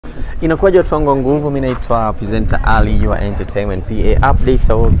Inakuwaje watu wangu wa nguvu, mimi naitwa presenter Ali, your entertainment PA,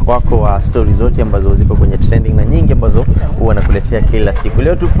 update wako wa stories zote ambazo ziko kwenye trending na nyingi ambazo huwa nakuletea kila siku.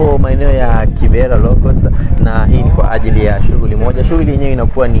 Leo tupo maeneo ya Kibera Locals na hii ni kwa ajili ya shughuli moja. Shughuli yenyewe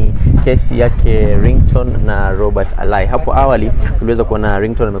inakuwa ni kesi yake Ringtone na Robert Alai. Hapo awali uliweza kuona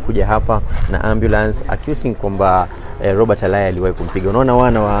Ringtone amekuja hapa na ambulance accusing kwamba Robert Alai aliwahi kumpiga. Unaona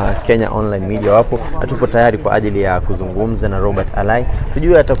wana wa Kenya Online Media wapo na tupo tayari kwa ajili ya kuzungumza na Robert Alai.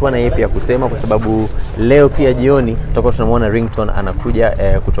 Tujue atakuwa na yapi ya kusema kwa sababu leo pia jioni tutakuwa tunamwona Ringtone anakuja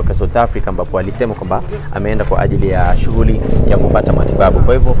kutoka South Africa ambapo alisema kwamba ameenda kwa ajili ya shughuli ya kupata matibabu.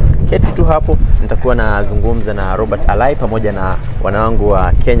 Kwa hivyo keti tu hapo nitakuwa nazungumza na Robert Alai pamoja na wanangu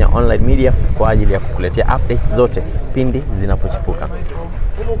wa Kenya Online Media kwa ajili ya kukuletea updates zote pindi zinapochipuka.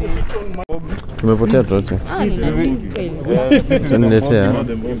 Tumepotea tote. Tunaletea.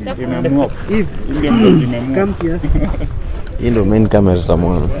 Hii ndio main camera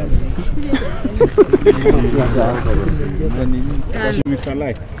tamona.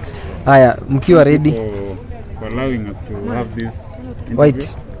 Haya, mkiwa ready. For allowing us to have this.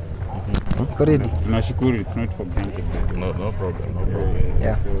 Wait. Ready? Nashukuru, it's not for granted. No problem.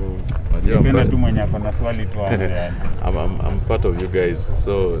 Yeah. I'm part of you guys,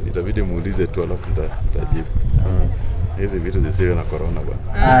 so itabidi muulize tu alafu nitajibu. Hizi vitu zisiwe na corona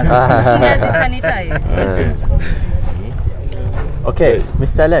bwana. Okay,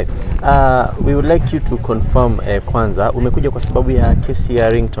 Mr. Alai, we would like you to confirm kwanza umekuja kwa sababu ya kesi ya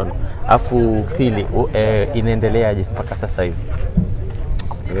Ringtone, afu pili inaendeleaje mpaka sasa hivi?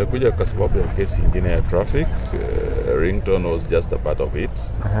 Nimekuja kwa sababu ya kesi nyingine ya traffic. Ringtone was just a part of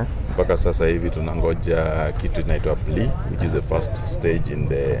it. Mpaka sasa hivi tunangoja kitu inaitwa plea, which is the first stage in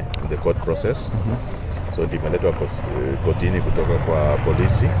the court process. So imeletwa kotini kutoka kwa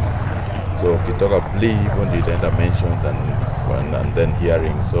polisi. So kitoka plea hivyo ndio itaenda mentioned and then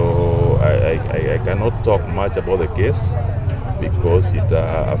hearing. So I cannot talk much about the case because it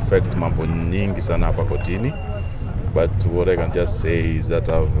affect mambo nyingi sana hapa kotini. But what I can just say is that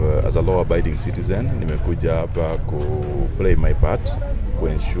as a law-abiding citizen, nimekuja hapa ku play my part, ku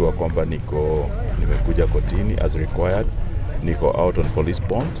ensure kwamba nimekuja kotini as required, niko out on police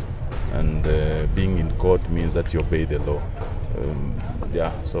bond, and being in court means that you obey the law.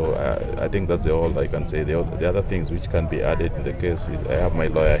 Yeah, so I think that's all I can say. The other things which can be added in the case is I have my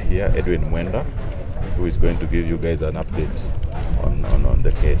lawyer here, Edwin Mwenda, who is going to give you guys an update on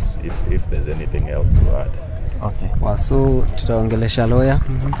the case if there's anything else to add. Okay. Wow, so tutaongelesha lawyer.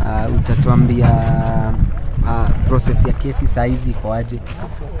 Utatuambia process ya kesi saizi kwa aje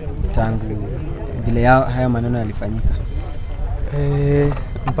tangu vile haya maneno yalifanyika.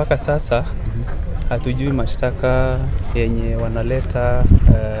 Mpaka sasa hatujui mashtaka yenye wanaleta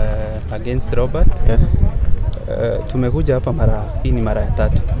against Robert. Yes. Tumekuja hapa hii ni mara ya 3.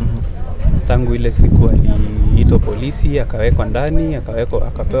 Tangu ile siku aliitwa polisi, akawekwa ndani,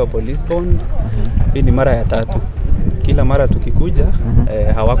 akapewa police bond. Hii ni mara ya 3. Kila mara tukikuja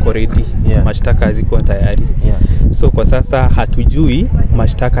hawako ready. Mashtaka hazikuwa tayari. So kwa sasa hatujui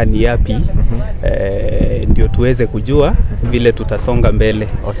mashtaka ni yapi. Ndio tuweze kujua vile tutasonga mbele.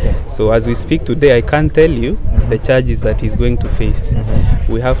 Okay. So as we speak today, I can't tell you the charges that he's going to face.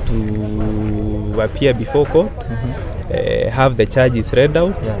 We have to appear before court, have the charges read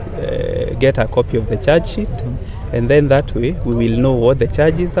out, get a copy of the charge sheet, and then that way we will know what the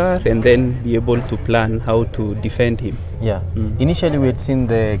charges are and then be able to plan how to defend him. Yeah. Initially we had seen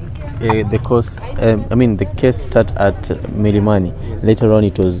the case start at Milimani. Later on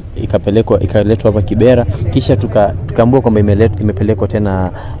it was ikaletwa hapa Kibera, kisha tukaambiwa kwamba imepelekwa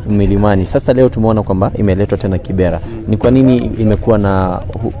tena Milimani. Sasa leo tumeona kwamba imeletwa tena Kibera. Ni kwa nini imekuwa na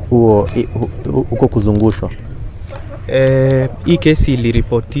huko kuzungushwa? Hii kesi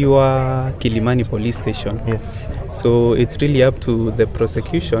iliripotiwa Kilimani Police Station. So it's really up to the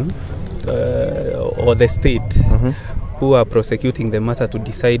prosecution or the state who are prosecuting the matter to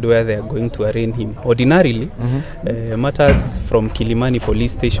decide where they are going to arraign him. Ordinarily, matters from Kilimani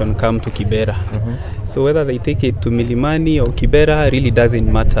Police Station come to Kibera. So whether they take it to Milimani or Kibera really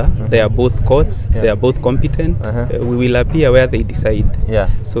doesn't matter. They are both courts, they are both competent. We will appear where they decide.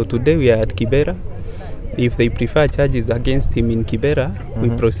 So today we are at Kibera. If they prefer charges against him in Kibera, we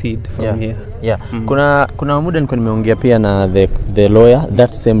proceed from here. Kuna muda nilikuwa nimeongea pia na the lawyer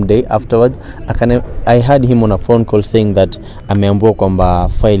that same day afterwards. I heard him on a phone call saying that ameambiwa kwamba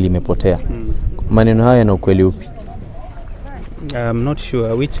file imepotea. Maneno haya yana ukweli upi? I'm not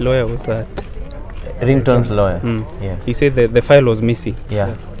sure which lawyer was that. Ringtone's lawyer. Yeah. He said that the file was missing.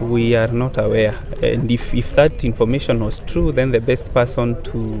 Yeah. We are not aware. And if that information was true, then the best person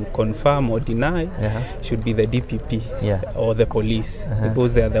to confirm or deny should be the DPP or the police,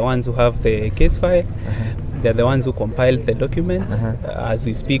 because they are the ones who have the case file. They are the ones who compiled the documents. As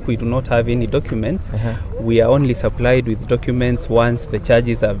we speak, we do not have any documents. We are only supplied with documents once the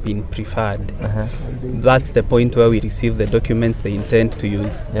charges have been preferred. That's the point where we receive the documents they intend to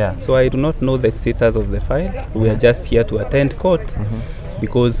use. So I do not know the status of the file. We are just here to attend court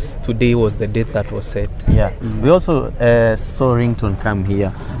because today was the date that was set. We also saw Ringtone come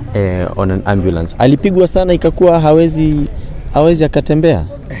here on an ambulance. Alipigwa sana ikakuwa hawezi akatembea.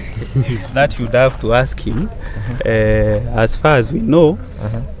 That you'd have to ask him. As far as we know,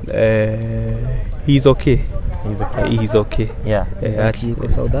 he's okay. He's okay. Yuko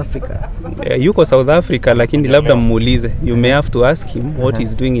South Africa. Yuko South Africa, lakini labda muulize. You may have to ask him what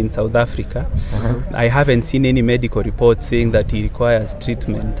he's doing in South Africa. I haven't seen any medical report saying that he requires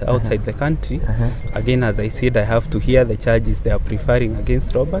treatment outside the country. Again, as I said, I have to hear the charges they are preferring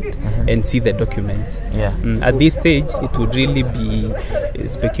against Robert and see the documents. At this stage, it would really be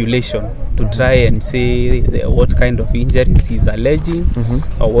speculation to try and say what kind of injuries he's alleging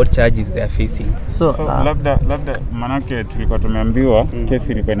or what charges they are facing. So labda manake tulikuwa tumeambiwa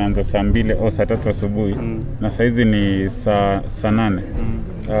kesi ilikuwa inaanza saa 2 au saa 3 asubuhi na saa hizi ni saa 8.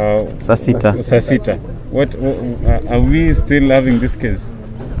 Saa 6. Saa 6. What are we still having this case?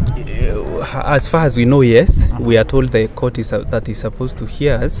 As far as we know, yes. We are told the court that is supposed to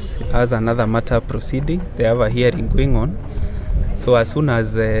hear us as another matter proceeding. They have a hearing going on. So as soon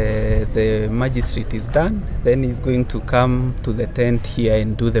as the magistrate is done, then he's going to come to the tent here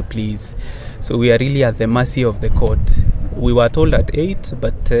and do the pleas. So we are really at the mercy of the court. We were told at 8,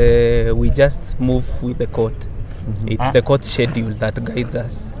 but we just move with the court. It's the court schedule that guides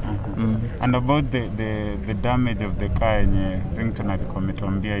us. And about the damage of the car in Ringtone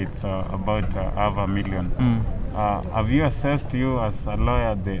alikometuambia, it's about $500,000. Have you assessed, you as a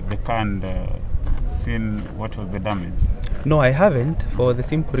lawyer, the car and seen what was the damage? No, I haven't, for the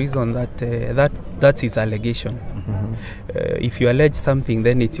simple reason that that's his allegation. If you allege something,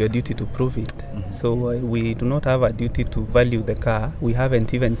 then it's your duty to prove it. So we do not have a duty to value the car. We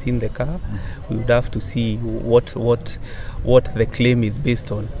haven't even seen the car. We would have to see what the claim is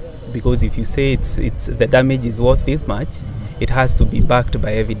based on. Because if you say it's the damage is worth this much, it has to be backed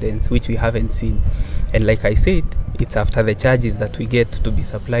by evidence, which we haven't seen. And like I said, it's after the charges that we get to be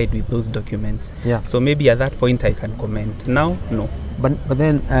supplied with those documents. So maybe at that point I can comment. Now, no. But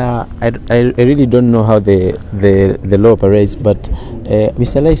then I really don't know how the law operates. But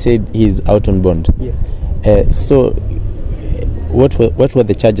Mr. Alai said he's out on bond. Yes. So what were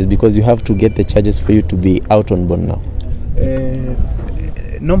the charges? Because you have to get the charges for you to be out on bond now.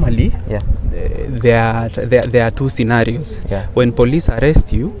 Normally, there are two scenarios. When police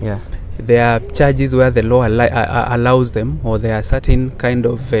arrest you, there are charges where the law allows them, or there are certain kind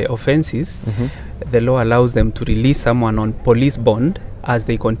of offenses. The law allows them to release someone on police bond as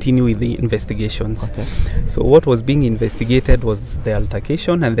they continue with the investigations. So what was being investigated was the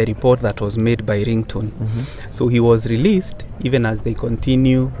altercation and the report that was made by Ringtone. So he was released even as they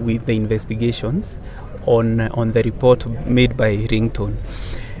continue with the investigations on the report made by Ringtone.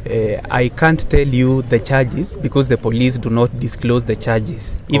 I can't tell you the charges because the police do not disclose the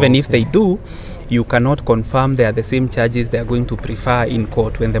charges. Even if they do, you cannot confirm they are the same charges they are going to prefer in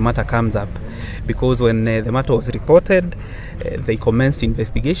court when the matter comes up. Because when the matter was reported, they commenced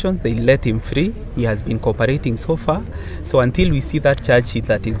investigations, they let him free. He has been cooperating so far. So until we see that charge sheet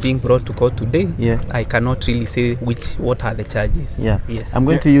that is being brought to court today, I cannot really say what are the charges. Yes. I'm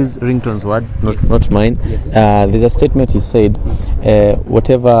going to use Ringtone's word, not mine. There's a statement he said,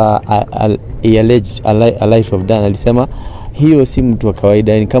 whatever he alleged Alai to have done, alisema hiyo si mtu wa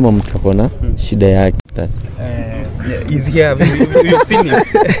kawaida, ni kama mtu akona shida yake. He's here. We've seen him.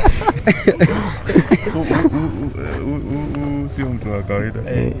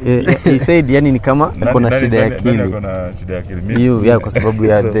 He said yani ni kama akona shida ya akili. You kwa sababu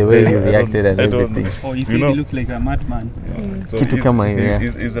ya the way you reacted and everything. Oh, he said he looks like a madman. Kitu kama hiyo.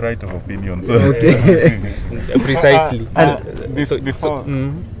 Is right of opinion. So precisely.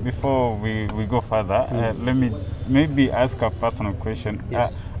 Before we go further, let me maybe ask a personal question.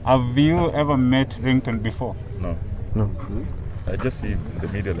 Have you ever met Ringtone before? No. I just see the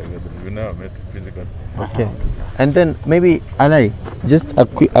media like that, but we never met physically. Okay. And then maybe Alai, just a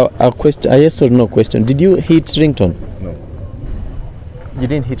question, a yes or no question. Did you hit Ringtone? No. You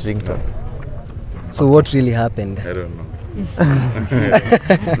didn't hit Ringtone. So what really happened? I don't know.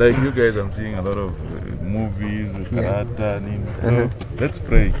 Like you guys, I'm seeing a lot of movies, karate, so let's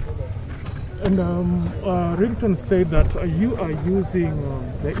pray. And Ringtone said that you are using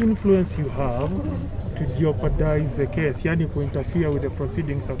the influence you have to jeopardize the case, yani to interfere with the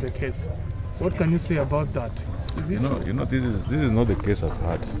proceedings of the case. What can you say about that? You know, this is not the case I've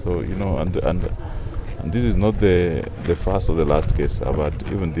had. So and this is not the first or the last case I've had,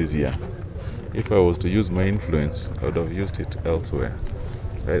 even this year. If I was to use my influence, I would have used it elsewhere.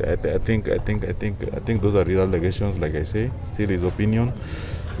 I think those are real allegations. Like I say, still his opinion.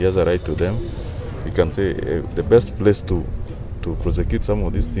 He has a right to them. We can say the best place to prosecute some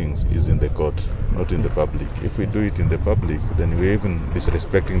of these things is in the court, not in the public. If we do it in the public, then we're even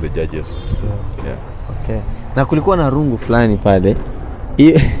disrespecting the judges. So, yeah. Okay. Na kulikuwa na rungu fulani pale.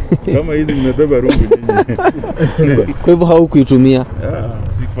 Kama hizi nimebeba rungu nyinyi. Kwa hivyo haukuitumia?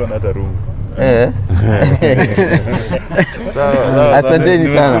 Sikuwa na hata rungu. Asanteni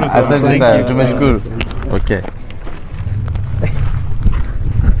sana. Asante sana. Tumeshukuru. Okay.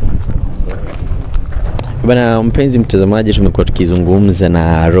 Bana mpenzi mtazamaji, tumekuwa tukizungumza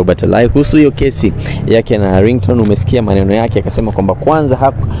na Robert Alai kuhusu hiyo kesi yake na Ringtone. Umesikia maneno yake, akasema kwamba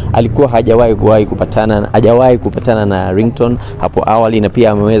kwanza alikuwa hajawahi kupatana na Ringtone hapo awali, na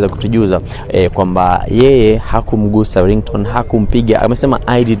pia ameweza kutujuza kwamba yeye hakumgusa Ringtone, hakumpiga. Amesema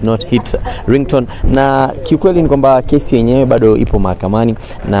I did not hit Ringtone, na kiukweli ni kwamba kesi yenyewe bado ipo mahakamani,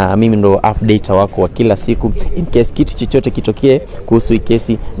 na mimi ndo update wako wa kila siku. In case kitu chochote kitokee kuhusu hii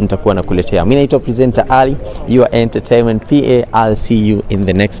kesi, nitakuwa nakuletea. Mimi naitwa presenter Ali, your entertainment PA. I'll see you in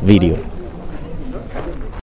the next video.